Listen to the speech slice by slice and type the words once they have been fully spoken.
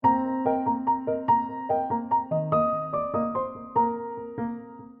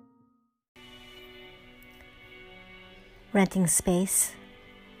Renting space,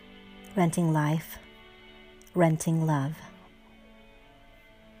 renting life, renting love.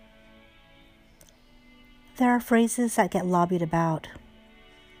 There are phrases that get lobbied about,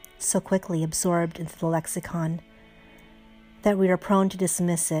 so quickly absorbed into the lexicon that we are prone to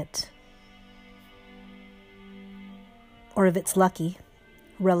dismiss it, or if it's lucky,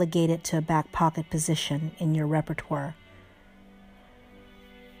 relegate it to a back pocket position in your repertoire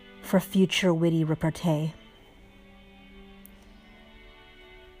for future witty repartee.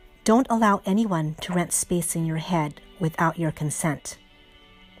 Don't allow anyone to rent space in your head without your consent.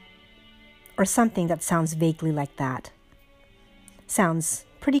 Or something that sounds vaguely like that. Sounds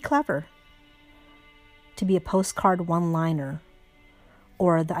pretty clever. To be a postcard one-liner,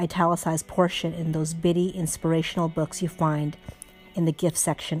 or the italicized portion in those bitty inspirational books you find in the gift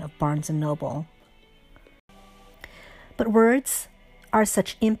section of Barnes & Noble. But words are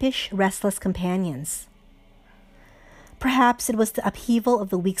such impish, restless companions. Perhaps it was the upheaval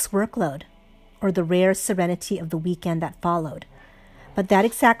of the week's workload, or the rare serenity of the weekend that followed. But that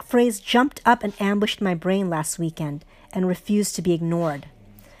exact phrase jumped up and ambushed my brain last weekend and refused to be ignored.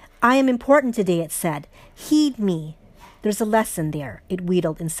 "I am important today," it said. "Heed me. There's a lesson there," it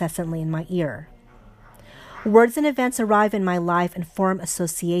wheedled incessantly in my ear. Words and events arrive in my life and form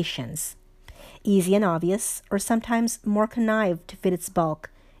associations, easy and obvious, or sometimes more connived to fit its bulk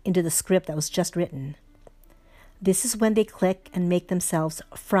into the script that was just written. This is when they click and make themselves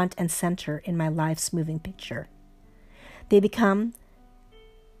front and center in my life's moving picture. They become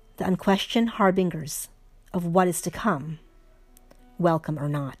the unquestioned harbingers of what is to come, welcome or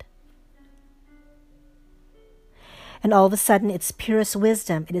not. And all of a sudden, it's purest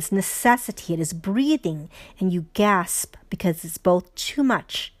wisdom, it is necessity, it is breathing, and you gasp because it's both too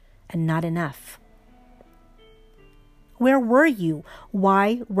much and not enough. Where were you?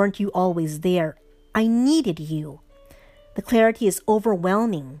 Why weren't you always there? I needed you. The clarity is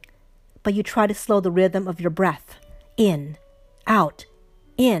overwhelming, but you try to slow the rhythm of your breath. In, out,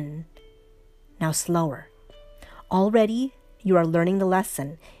 in. Now slower. Already, you are learning the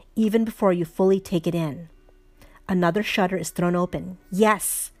lesson, even before you fully take it in. Another shutter is thrown open.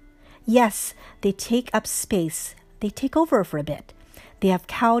 Yes, they take up space. They take over for a bit. They have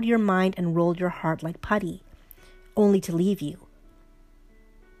cowed your mind and rolled your heart like putty, only to leave you.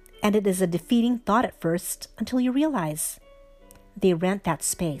 And it is a defeating thought at first until you realize they rent that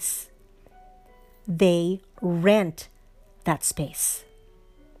space. They rent that space.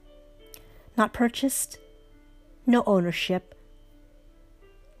 Not purchased, no ownership.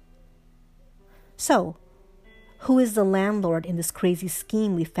 So, who is the landlord in this crazy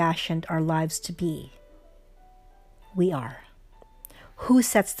scheme we fashioned our lives to be? We are. Who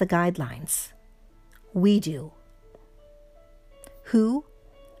sets the guidelines? We do. Who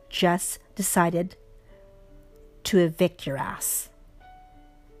just decided to evict your ass?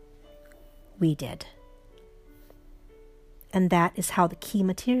 We did. And that is how the key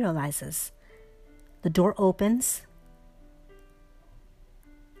materializes. The door opens,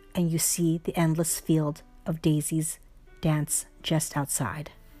 and you see the endless field of daisies dance just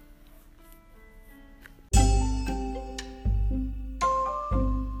outside.